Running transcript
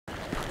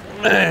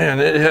Man,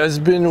 it has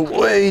been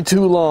way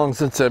too long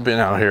since I've been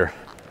out here.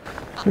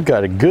 We've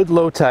got a good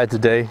low tide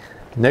today.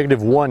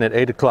 -1 at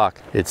 8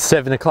 o'clock. It's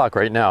 7 o'clock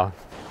right now.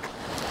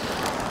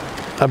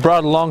 I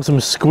brought along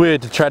some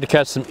squid to try to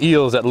catch some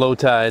eels at low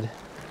tide.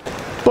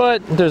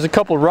 But there's a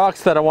couple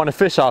rocks that I want to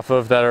fish off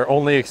of that are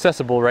only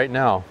accessible right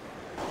now.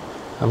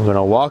 I'm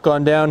gonna walk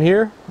on down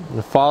here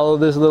and follow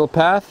this little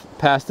path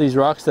past these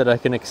rocks that I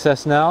can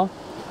access now,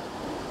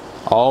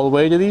 all the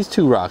way to these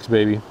 2 rocks,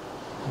 baby.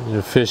 I'm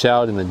gonna fish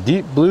out in the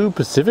deep blue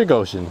Pacific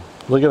Ocean.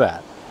 Look at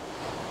that.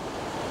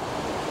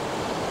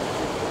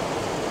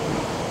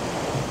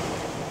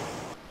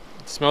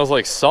 It smells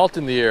like salt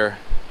in the air.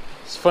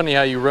 It's funny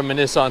how you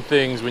reminisce on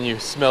things when you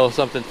smell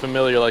something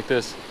familiar like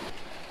this.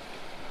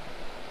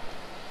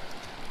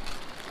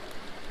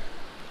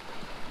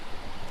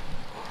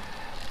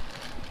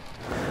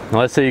 Now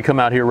let's say you come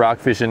out here rock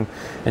fishing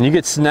and you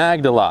get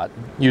snagged a lot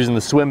using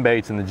the swim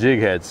baits and the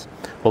jig heads.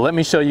 Well, let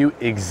me show you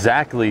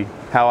exactly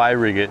how I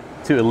rig it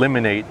to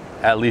eliminate,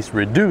 at least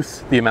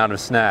reduce, the amount of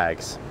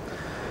snags.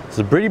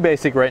 It's pretty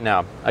basic right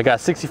now. I got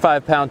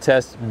 65-pound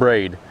test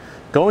braid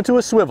going to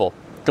a swivel,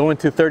 going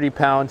to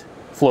 30-pound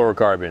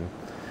fluorocarbon.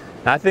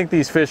 And I think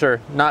these fish are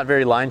not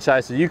very line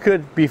shy, so you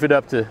could beef it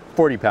up to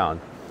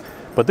 40-pound.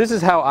 But this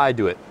is how I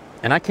do it.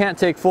 And I can't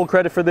take full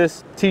credit for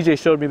this. TJ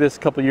showed me this a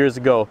couple years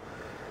ago.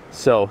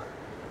 So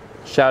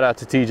shout out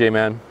to TJ,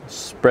 man,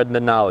 spreading the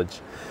knowledge.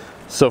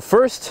 So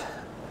first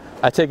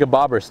I take a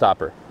bobber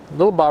stopper, a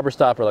little bobber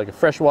stopper, like a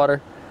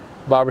freshwater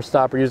bobber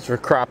stopper, use it for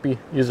crappie,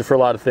 use it for a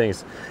lot of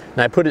things.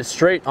 And I put it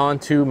straight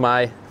onto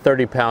my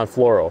 30-pound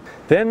fluoro.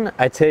 Then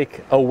I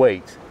take a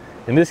weight.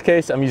 In this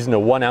case, I'm using a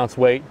 1-ounce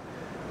weight.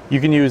 You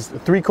can use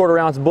 3/4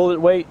 ounce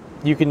bullet weight.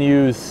 You can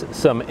use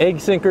some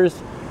egg sinkers.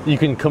 You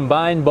can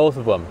combine both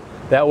of them.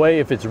 That way,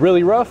 if it's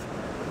really rough,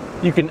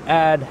 you can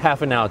add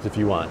 1/2 ounce if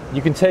you want.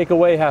 You can take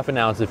away 1/2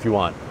 ounce if you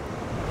want.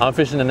 I'm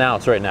fishing 1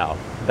 ounce right now.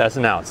 That's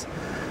 1 ounce.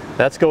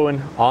 That's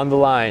going on the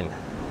line,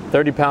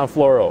 30-pound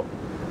fluoro.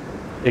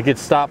 It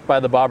gets stopped by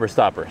the bobber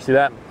stopper. See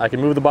that? I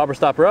can move the bobber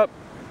stopper up,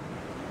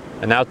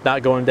 and now it's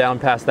not going down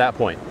past that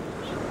point.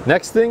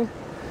 Next thing,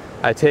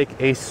 I take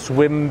a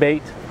swim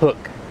bait hook.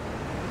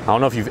 I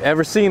don't know if you've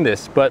ever seen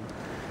this, but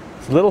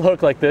it's a little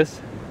hook like this,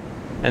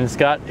 and it's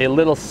got a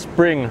little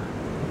spring,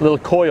 little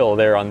coil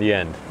there on the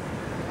end.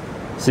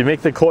 So you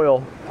make the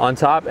coil on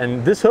top,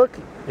 and this hook,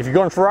 if you're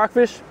going for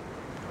rockfish,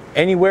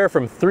 anywhere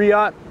from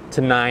 3/0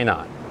 to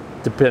 9/0,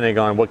 depending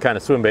on what kind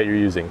of swim bait you're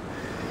using.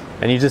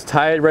 And you just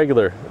tie it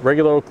regular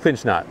old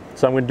clinch knot.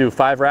 So I'm gonna do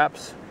 5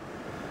 wraps,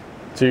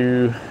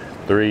 2,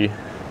 3,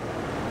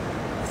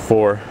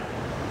 4.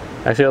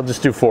 Actually, I'll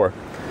just do 4.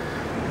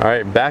 All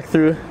right, back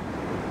through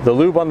the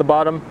lube on the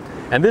bottom.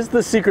 And this is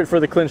the secret for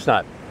the clinch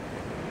knot.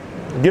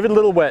 Give it a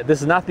little wet.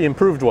 This is not the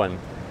improved one.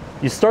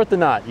 You start the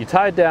knot, you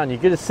tie it down, you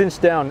get it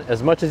cinched down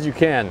as much as you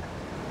can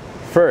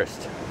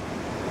first.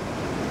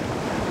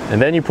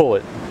 And then you pull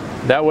it.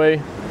 That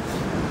way,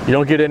 you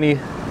don't get any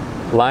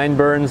line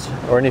burns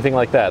or anything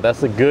like that.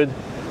 That's a good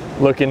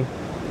looking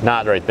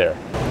knot right there.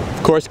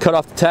 Of course, cut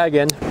off the tag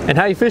end. And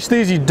how you fish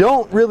these, you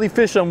don't really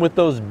fish them with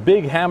those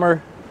big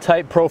hammer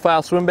type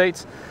profile swim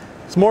baits.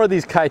 It's more of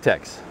these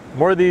Kitex.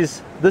 More of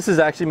these. This is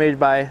actually made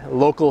by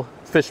local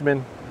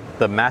Fisherman,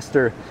 the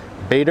master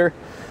baiter.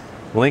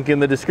 Link in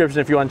the description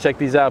if you want to check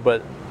these out.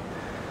 But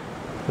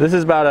this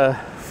is about a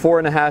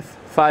 4.5,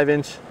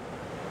 5-inch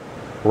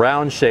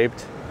round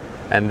shaped,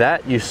 and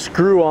that you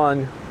screw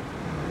on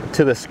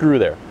to the screw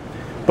there.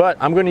 But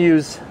I'm going to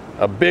use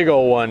a big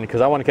old one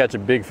because I want to catch a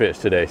big fish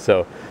today.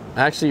 So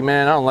actually,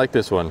 man, I don't like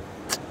this one.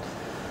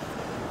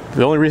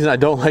 The only reason I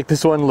don't like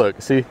this one,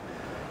 look, see,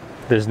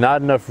 there's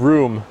not enough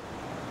room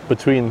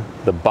between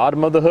the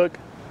bottom of the hook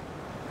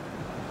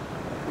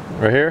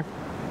right here.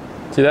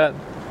 See that?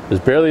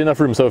 There's barely enough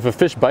room. So if a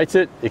fish bites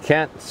it, it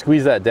can't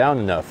squeeze that down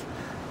enough.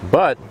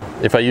 But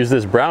if I use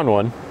this brown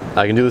one,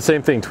 I can do the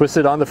same thing. Twist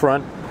it on the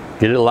front,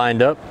 get it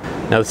lined up.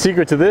 Now the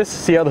secret to this,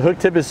 see how the hook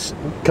tip is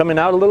coming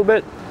out a little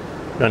bit?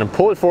 I'm gonna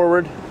pull it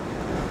forward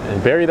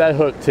and bury that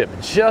hook tip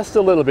just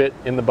a little bit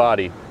in the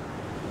body.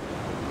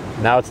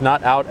 Now it's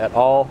not out at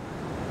all.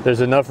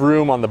 There's enough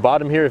room on the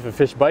bottom here. If a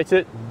fish bites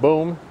it,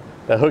 boom,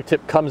 that hook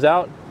tip comes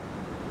out,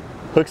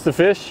 hooks the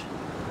fish,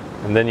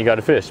 and then you got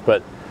a fish.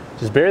 But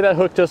just bury that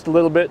hook just a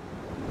little bit,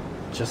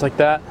 just like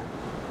that.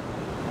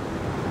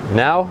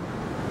 Now,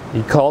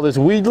 you call this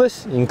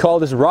weedless, you can call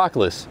this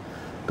rockless.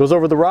 Goes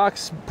over the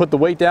rocks, put the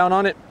weight down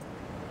on it,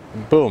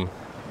 boom.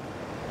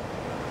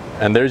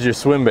 And there's your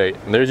swim bait,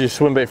 and there's your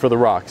swim bait for the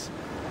rocks.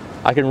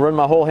 I can run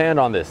my whole hand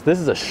on this. This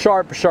is a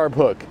sharp, sharp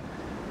hook.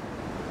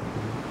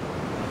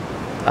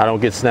 I don't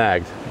get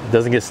snagged. It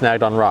doesn't get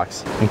snagged on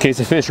rocks. In case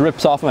a fish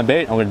rips off my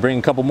bait, I'm gonna bring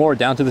a couple more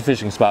down to the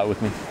fishing spot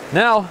with me.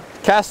 Now,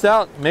 cast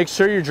out, make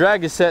sure your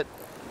drag is set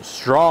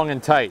strong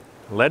and tight.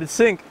 Let it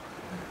sink.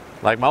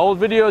 Like my old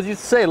videos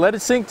used to say, let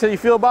it sink till you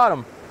feel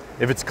bottom.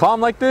 If it's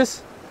calm like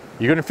this,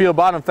 you're gonna feel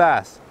bottom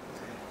fast.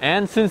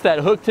 And since that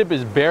hook tip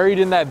is buried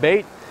in that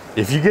bait,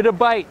 if you get a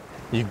bite,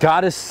 you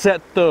gotta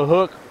set the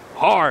hook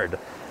hard.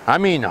 I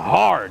mean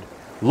hard.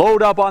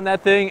 load up on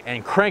that thing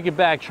and crank it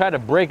back, try to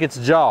break its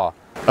jaw.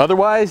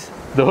 Otherwise,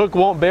 the hook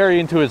won't bury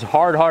into his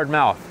hard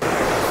mouth.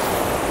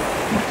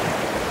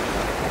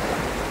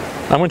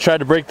 I'm gonna try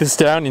to break this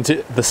down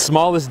into the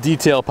smallest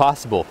detail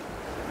possible.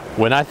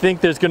 When I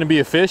think there's gonna be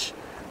a fish,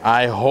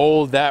 I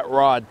hold that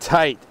rod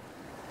tight.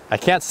 I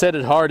can't set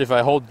it hard if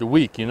I hold it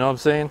weak, you know what I'm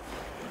saying?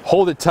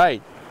 Hold it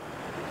tight.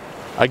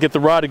 I get the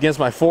rod against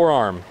my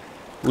forearm,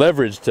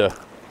 leverage to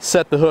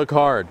set the hook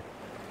hard.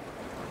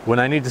 When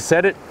I need to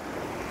set it,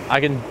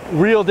 I can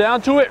reel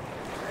down to it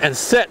and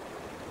set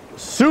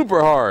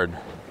super hard.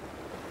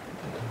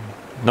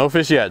 No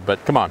fish yet,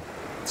 but come on,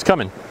 it's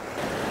coming.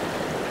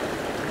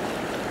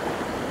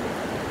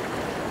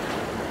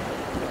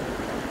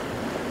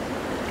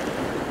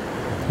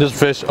 This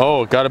fish,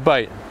 oh, got a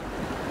bite.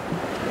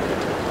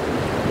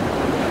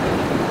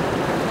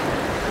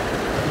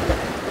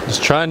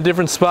 Just trying a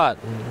different spot.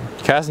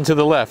 Casting to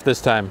the left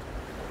this time.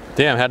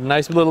 Damn, had a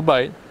nice little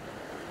bite.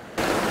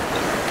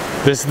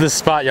 This is the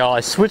spot, y'all.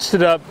 I switched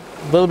it up,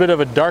 a little bit of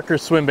a darker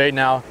swim bait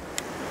now.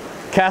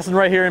 Casting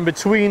right here in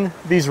between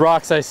these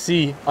rocks I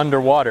see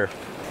underwater.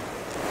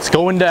 It's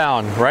going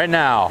down right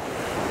now.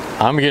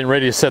 I'm getting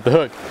ready to set the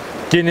hook.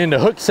 Getting into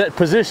hook set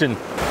position.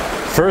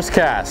 First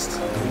cast.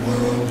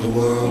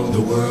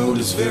 The world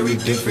is very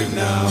different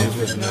now.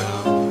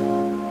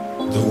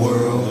 The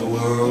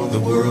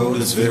world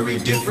is very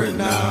different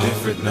now. The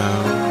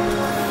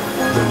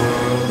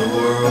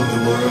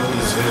world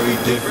is very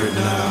different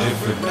now.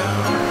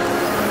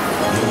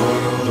 The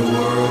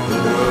world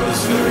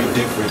is very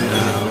different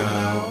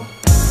now.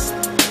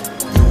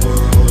 The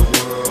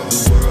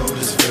world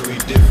is very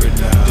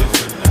different now.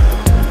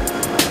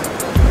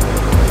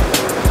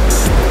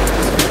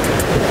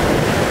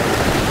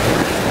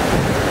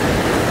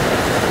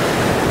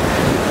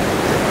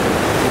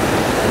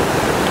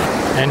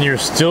 And you're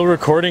still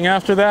recording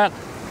after that?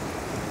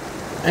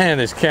 Man,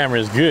 this camera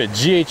is good.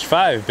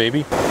 GH5,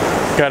 baby.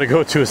 Gotta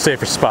go to a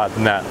safer spot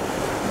than that.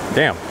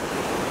 Damn.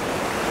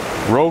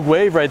 Rogue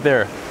wave right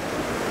there.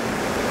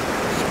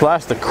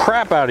 Splashed the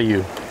crap out of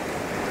you.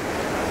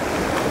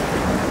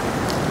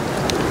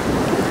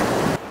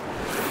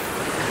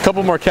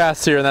 Couple more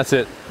casts here and that's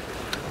it.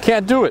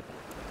 Can't do it.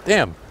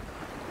 Damn.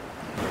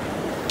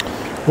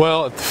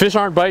 Well, if the fish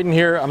aren't biting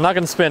here, I'm not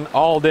gonna spend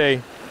all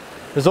day.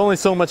 There's only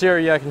so much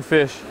area I can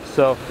fish,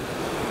 so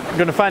I'm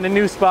gonna find a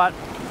new spot,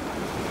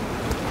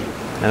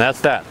 and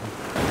that's that.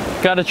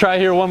 Gotta try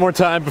here one more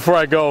time before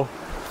I go.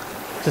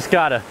 Just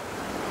gotta.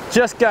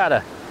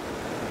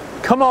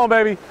 Come on,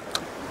 baby.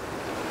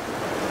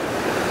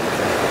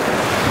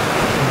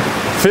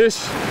 Fish,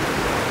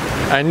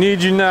 I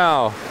need you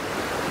now.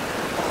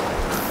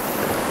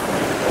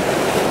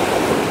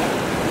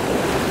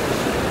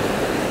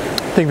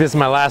 I think this is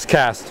my last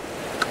cast.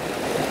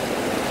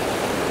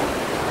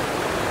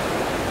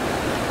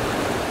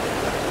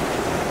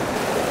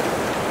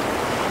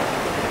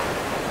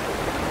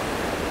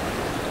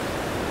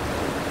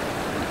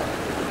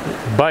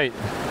 Bite.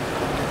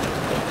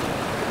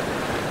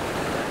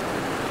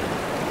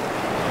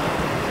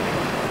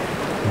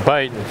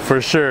 Bite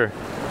for sure.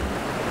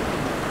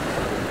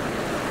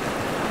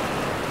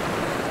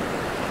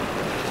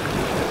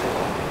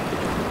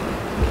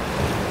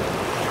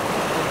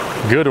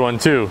 Good one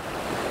too.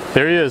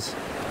 There he is.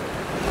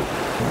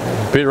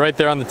 Bit right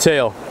there on the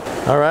tail.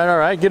 All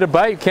right, get a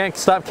bite. Can't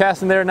stop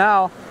casting there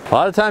now. A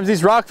lot of times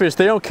these rockfish,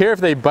 they don't care if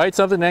they bite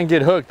something and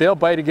get hooked. They'll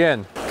bite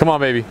again. Come on,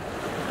 baby.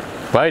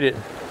 Bite it.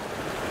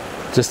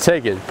 Just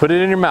take it, put it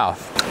in your mouth.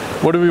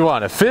 What do we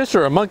want, a fish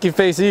or a monkey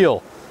face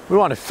eel? We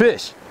want a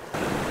fish.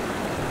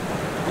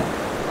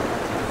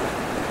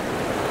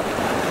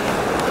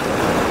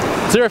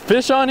 Is there a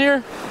fish on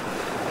here?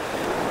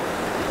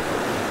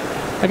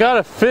 I got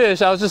a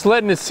fish, I was just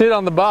letting it sit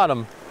on the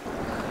bottom.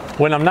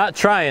 When I'm not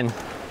trying,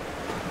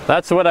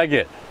 that's what I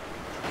get.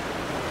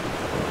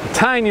 A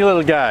tiny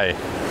little guy.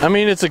 I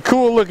mean, it's a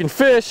cool looking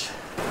fish.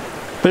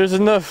 There's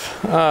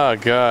enough, oh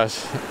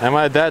gosh. Am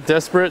I that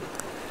desperate?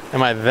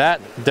 Am I that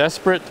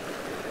desperate?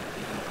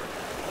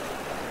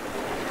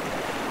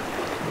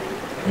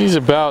 He's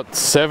about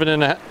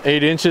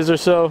 8 inches or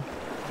so.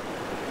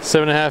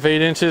 7.5,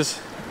 8 inches.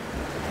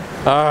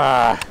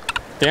 Ah,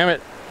 damn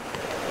it.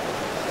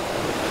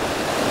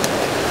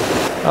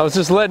 I was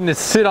just letting it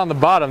sit on the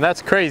bottom.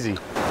 That's crazy.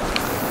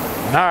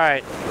 All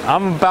right,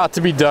 I'm about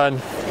to be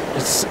done.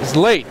 It's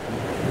late.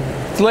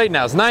 It's late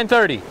now. It's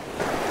 9:30.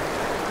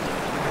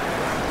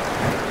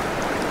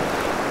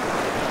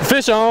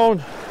 Fish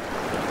on.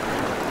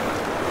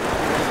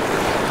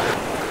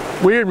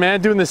 Weird, man,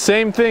 doing the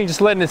same thing,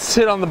 just letting it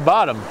sit on the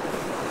bottom.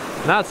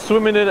 Not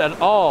swimming it at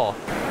all.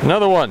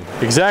 Another one,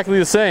 exactly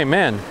the same,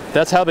 man.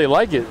 That's how they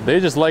like it. They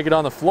just like it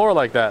on the floor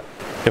like that.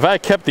 If I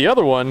kept the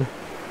other one,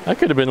 that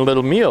could have been a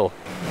little meal.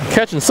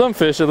 Catching some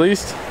fish at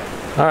least.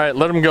 All right,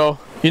 let him go.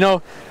 You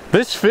know,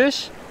 this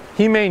fish,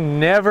 he may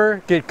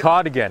never get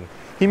caught again.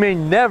 He may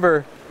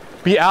never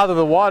be out of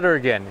the water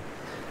again.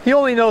 He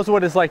only knows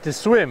what it's like to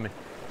swim.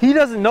 He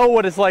doesn't know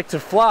what it's like to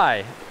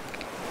fly.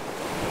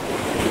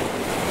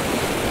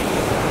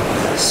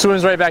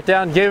 Swims right back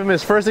down. Gave him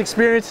his first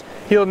experience.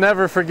 He'll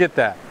never forget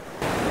that.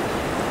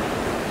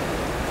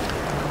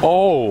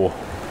 Oh,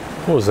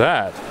 what was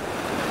that?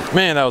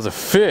 Man, that was a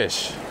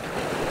fish.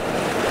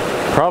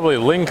 Probably a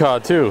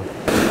lingcod too.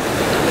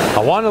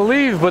 I want to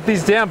leave, but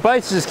these damn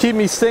bites just keep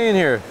me staying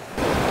here.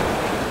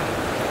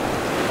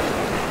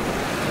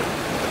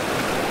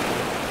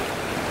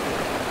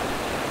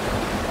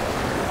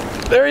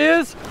 There he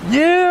is.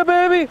 Yeah,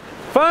 baby.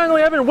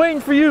 Finally, I've been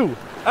waiting for you.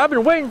 I've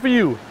been waiting for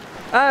you.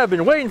 I have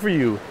been waiting for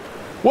you.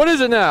 What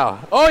is it now?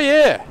 Oh,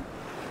 yeah.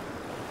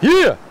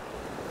 Yeah.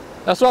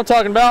 That's what I'm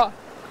talking about.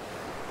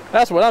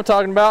 That's what I'm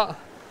talking about.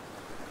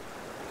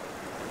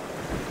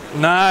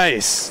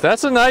 Nice.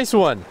 That's a nice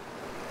one.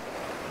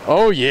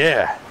 Oh,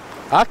 yeah.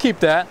 I'll keep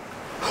that.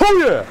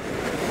 Oh,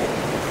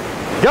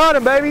 yeah. Got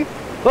him, baby.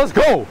 Let's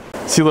go.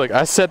 See, look,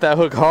 I set that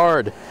hook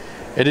hard,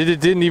 and it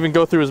didn't even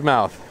go through his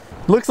mouth.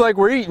 Looks like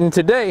we're eating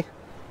today.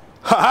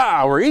 Ha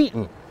ha, we're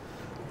eating.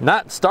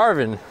 Not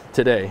starving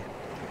today.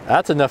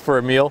 That's enough for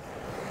a meal.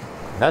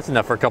 That's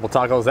enough for a couple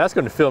tacos. That's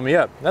going to fill me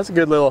up. That's a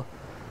good little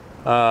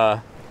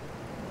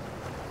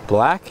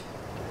black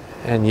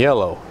and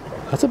yellow.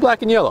 That's a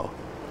black and yellow.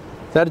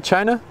 Is that a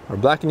China or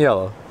black and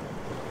yellow?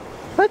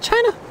 Is that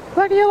China?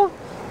 Black and yellow?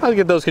 I'll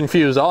get those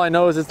confused. All I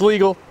know is it's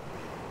legal.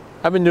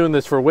 I've been doing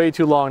this for way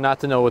too long not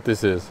to know what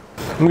this is.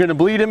 I'm gonna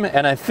bleed him,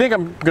 and I think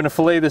I'm gonna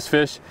fillet this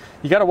fish.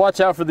 You gotta watch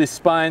out for these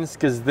spines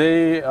because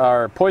they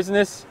are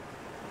poisonous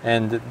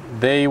and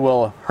they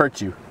will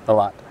hurt you a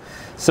lot.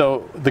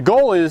 So the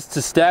goal is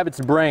to stab its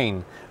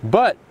brain,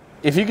 but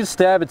if you can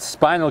stab its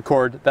spinal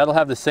cord, that'll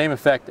have the same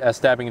effect as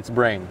stabbing its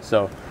brain.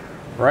 So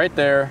right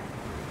there,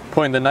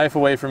 pointing the knife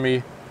away from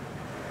me.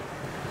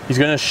 He's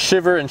gonna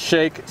shiver and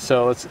shake,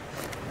 so let's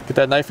get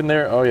that knife in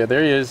there. Oh yeah,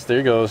 there he is. There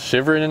he goes,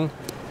 shivering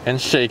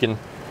and shaking.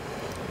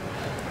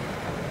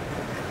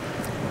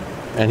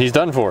 And he's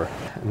done for.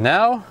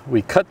 Now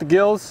we cut the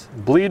gills,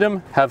 bleed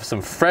him, have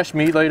some fresh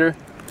meat later.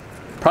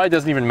 Probably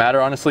doesn't even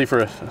matter, honestly, for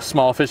a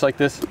small fish like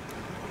this,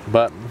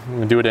 but I'm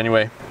gonna do it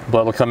anyway.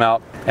 Blood will come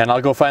out, and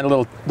I'll go find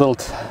a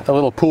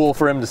little pool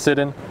for him to sit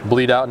in,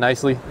 bleed out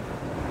nicely.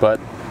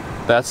 But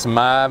that's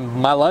my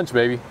lunch,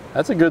 baby.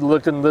 That's a good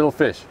looking little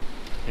fish.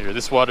 Here,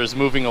 this water is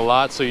moving a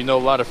lot, so you know a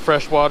lot of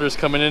fresh water is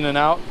coming in and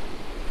out.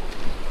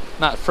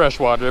 Not fresh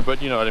water,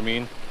 but you know what I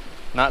mean.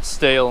 Not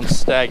stale and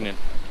stagnant.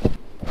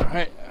 All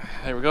right,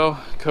 there we go.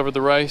 Cover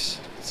the rice.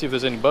 Let's see if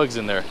there's any bugs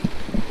in there.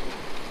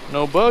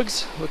 No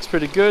bugs. Looks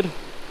pretty good.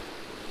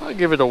 I'll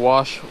give it a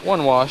wash.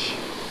 One wash.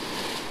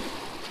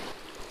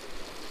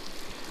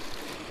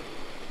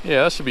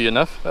 Yeah, that should be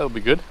enough. That'll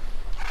be good.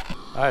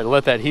 All right,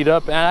 let that heat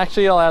up. And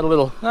actually, I'll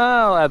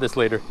add this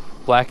later.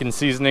 Blackened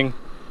seasoning.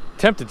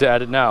 Tempted to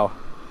add it now.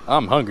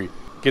 I'm hungry.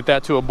 Get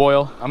that to a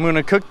boil. I'm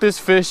gonna cook this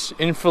fish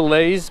in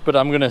fillets, but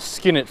I'm gonna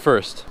skin it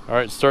first. All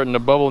right, starting to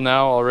bubble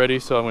now already,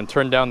 so I'm gonna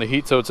turn down the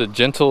heat so it's a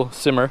gentle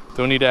simmer.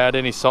 Don't need to add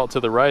any salt to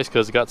the rice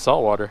because it got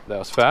salt water. That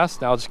was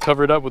fast. Now I'll just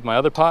cover it up with my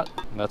other pot.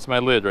 And that's my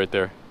lid right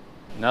there.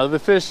 Now the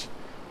fish,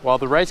 while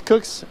the rice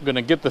cooks, I'm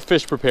gonna get the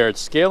fish prepared,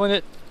 scaling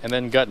it and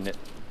then gutting it.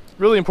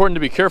 Really important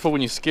to be careful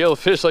when you scale a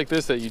fish like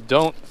this that you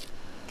don't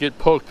get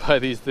poked by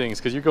these things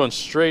because you're going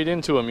straight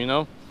into them, you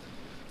know?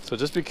 So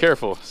just be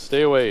careful.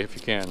 Stay away if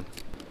you can.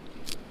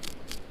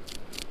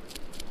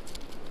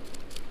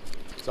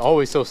 It's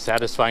always so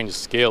satisfying to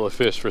scale a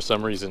fish for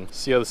some reason.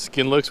 See how the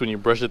skin looks when you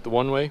brush it the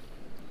one way?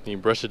 And you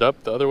brush it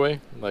up the other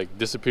way? Like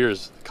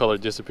disappears, the color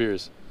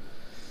disappears.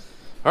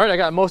 All right, I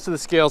got most of the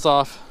scales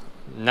off,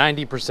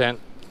 90%.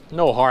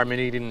 No harm in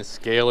eating a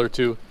scale or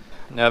two.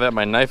 Now that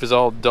my knife is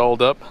all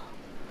dulled up,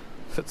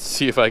 let's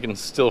see if I can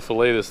still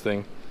fillet this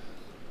thing.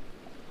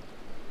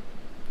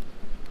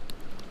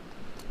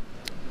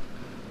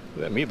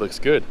 That meat looks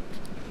good.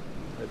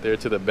 Right there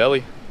to the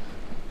belly.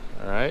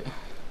 All right.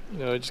 You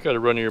know, you just got to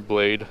run your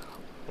blade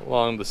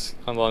along the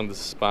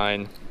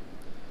spine.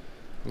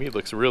 Meat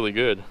looks really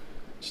good.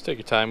 Just take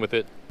your time with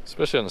it,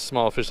 especially on a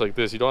small fish like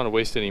this. You don't want to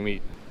waste any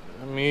meat.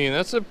 I mean,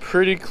 that's a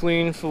pretty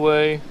clean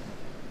fillet.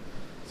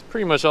 It's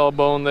pretty much all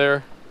bone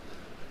there.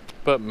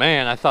 But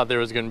man, I thought there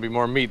was going to be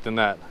more meat than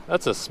that.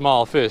 That's a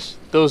small fish.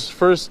 Those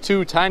first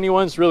two tiny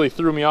ones really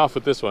threw me off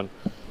with this one.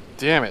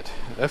 Damn it,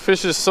 that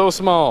fish is so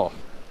small.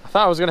 I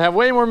thought I was going to have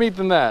way more meat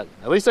than that.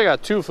 At least I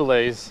got 2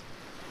 fillets.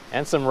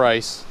 And some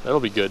rice.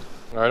 That'll be good.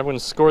 All right, I'm going to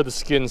score the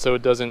skin so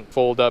it doesn't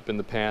fold up in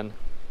the pan.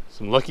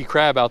 Some lucky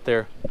crab out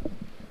there.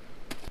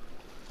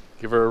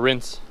 Give her a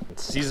rinse and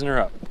season her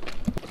up.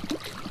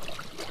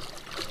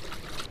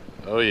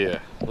 Oh yeah,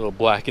 a little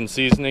blackened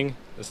seasoning.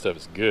 This stuff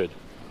is good.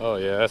 Oh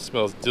yeah, that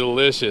smells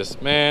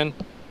delicious, man.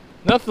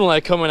 Nothing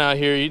like coming out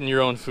here eating your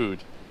own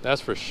food.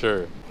 That's for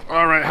sure.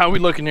 All right, how we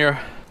looking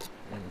here?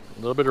 A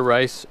little bit of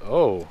rice.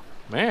 Oh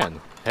man,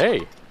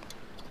 hey,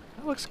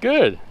 that looks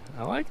good.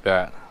 I like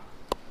that.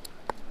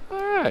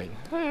 All right,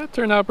 hey, that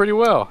turned out pretty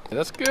well.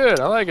 That's good,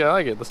 I like it, I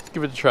like it. Let's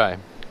give it a try.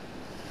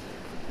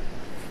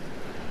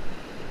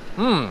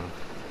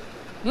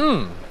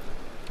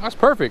 That's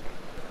perfect.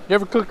 You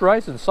ever cooked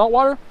rice in salt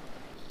water?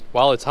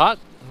 While it's hot,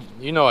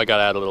 you know I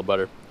gotta add a little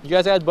butter. You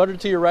guys add butter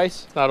to your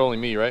rice? Not only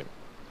me, right?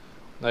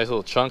 Nice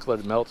little chunk, let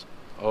it melt.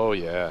 Oh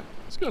yeah,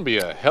 it's gonna be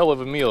a hell of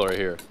a meal right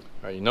here.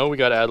 All right, you know we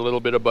gotta add a little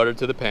bit of butter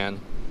to the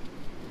pan.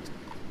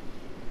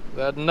 Is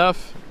that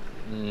enough?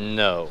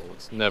 No,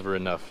 it's never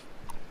enough.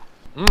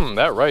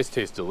 That rice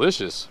tastes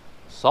delicious.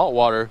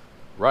 Saltwater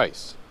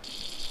rice.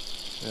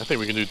 I think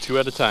we can do 2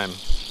 at a time.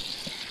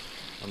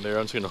 On there,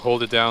 I'm just gonna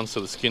hold it down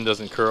so the skin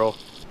doesn't curl.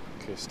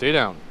 Okay, stay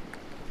down.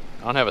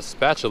 I don't have a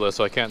spatula,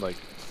 so I can't like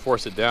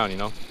force it down, you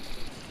know?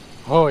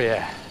 Oh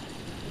yeah.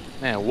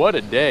 Man, what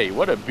a day.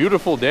 What a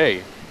beautiful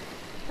day.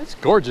 It's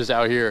gorgeous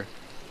out here.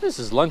 This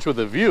is lunch with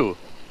a view.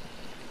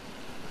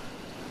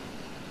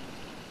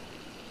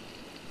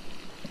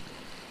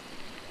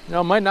 You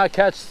know, might not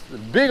catch the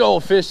big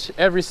old fish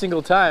every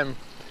single time,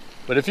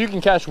 but if you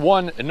can catch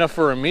one enough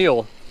for a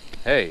meal,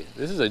 hey,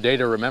 this is a day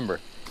to remember.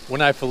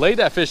 When I filleted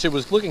that fish, it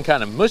was looking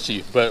kind of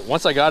mushy, but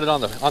once I got it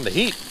on the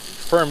heat,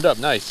 firmed up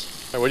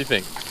nice. All right, what do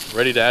you think?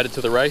 Ready to add it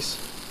to the rice?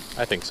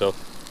 I think so.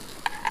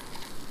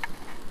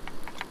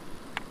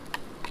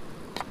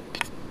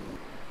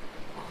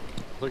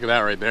 Look at that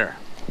right there.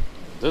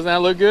 Doesn't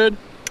that look good?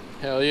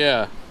 Hell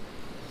yeah.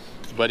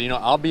 But you know,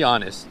 I'll be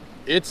honest,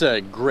 it's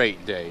a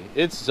great day.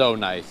 It's so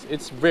nice.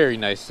 It's very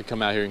nice to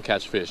come out here and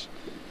catch fish.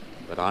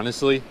 But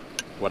honestly,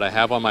 what I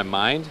have on my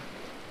mind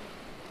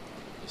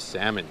is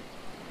salmon.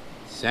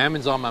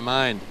 Salmon's on my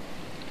mind.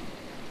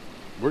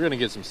 We're gonna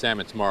get some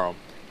salmon tomorrow.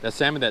 That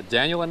salmon that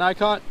Daniel and I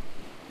caught,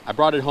 I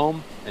brought it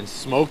home and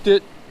smoked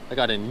it. I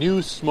got a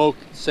new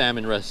smoked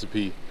salmon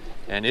recipe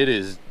and it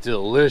is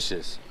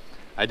delicious.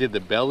 I did the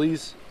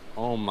bellies.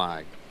 Oh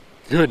my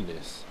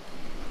goodness.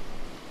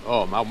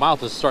 Oh, my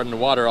mouth is starting to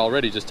water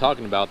already just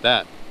talking about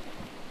that.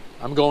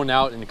 I'm going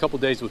out in a couple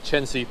days with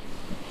Chensi.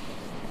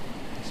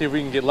 See if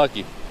we can get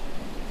lucky.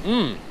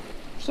 For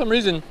some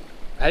reason,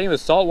 adding the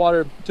salt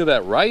water to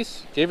that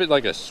rice gave it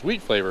like a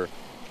sweet flavor.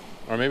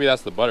 Or maybe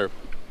that's the butter.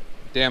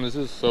 Damn, this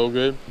is so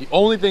good. The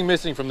only thing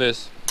missing from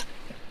this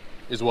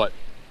is what?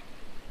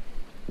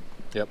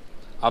 Yep,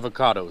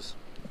 avocados.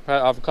 If I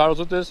had avocados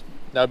with this,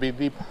 that would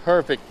be the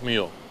perfect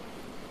meal.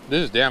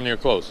 This is damn near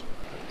close.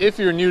 If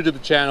you're new to the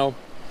channel,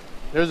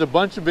 there's a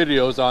bunch of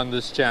videos on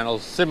this channel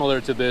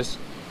similar to this.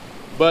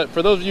 But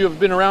for those of you who have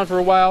been around for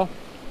a while,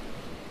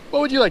 what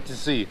would you like to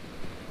see?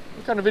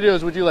 What kind of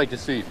videos would you like to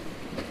see?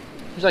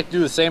 Would you like to do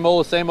the same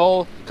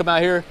old, come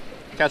out here,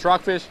 catch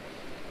rockfish,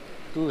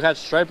 go catch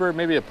striper,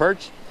 maybe a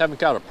perch? Haven't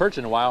caught a perch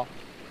in a while.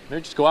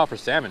 Maybe just go out for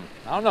salmon.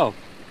 I don't know.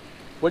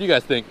 What do you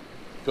guys think?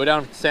 Go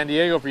down to San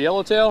Diego for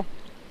yellowtail?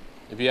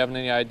 If you have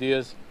any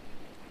ideas,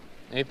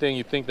 anything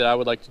you think that I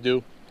would like to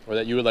do or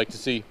that you would like to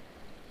see.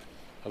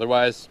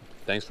 Otherwise,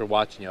 thanks for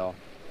watching, y'all.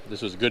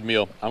 This was a good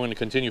meal. I'm going to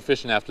continue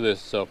fishing after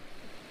this, so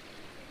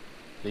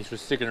thanks for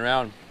sticking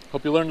around.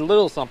 Hope you learned a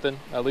little something,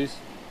 at least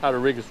how to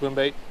rig a swim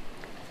bait.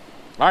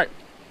 All right,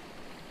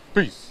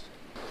 peace.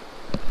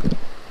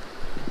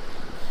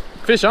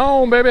 Fish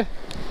on, baby.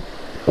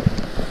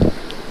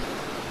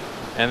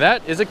 And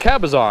that is a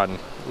cabezon,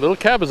 little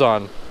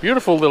cabezon.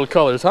 Beautiful little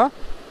colors, huh?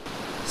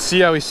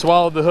 See how he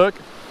swallowed the hook?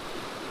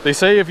 They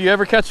say if you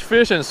ever catch a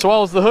fish and it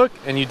swallows the hook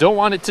and you don't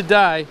want it to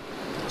die,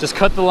 just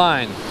cut the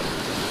line.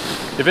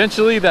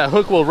 Eventually that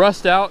hook will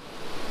rust out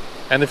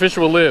and the fish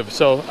will live.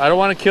 So I don't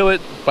want to kill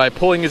it by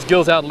pulling his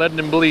gills out and letting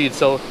him bleed.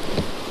 So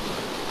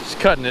just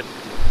cutting it.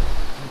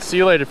 See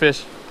you later,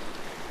 fish.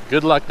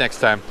 Good luck next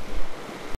time.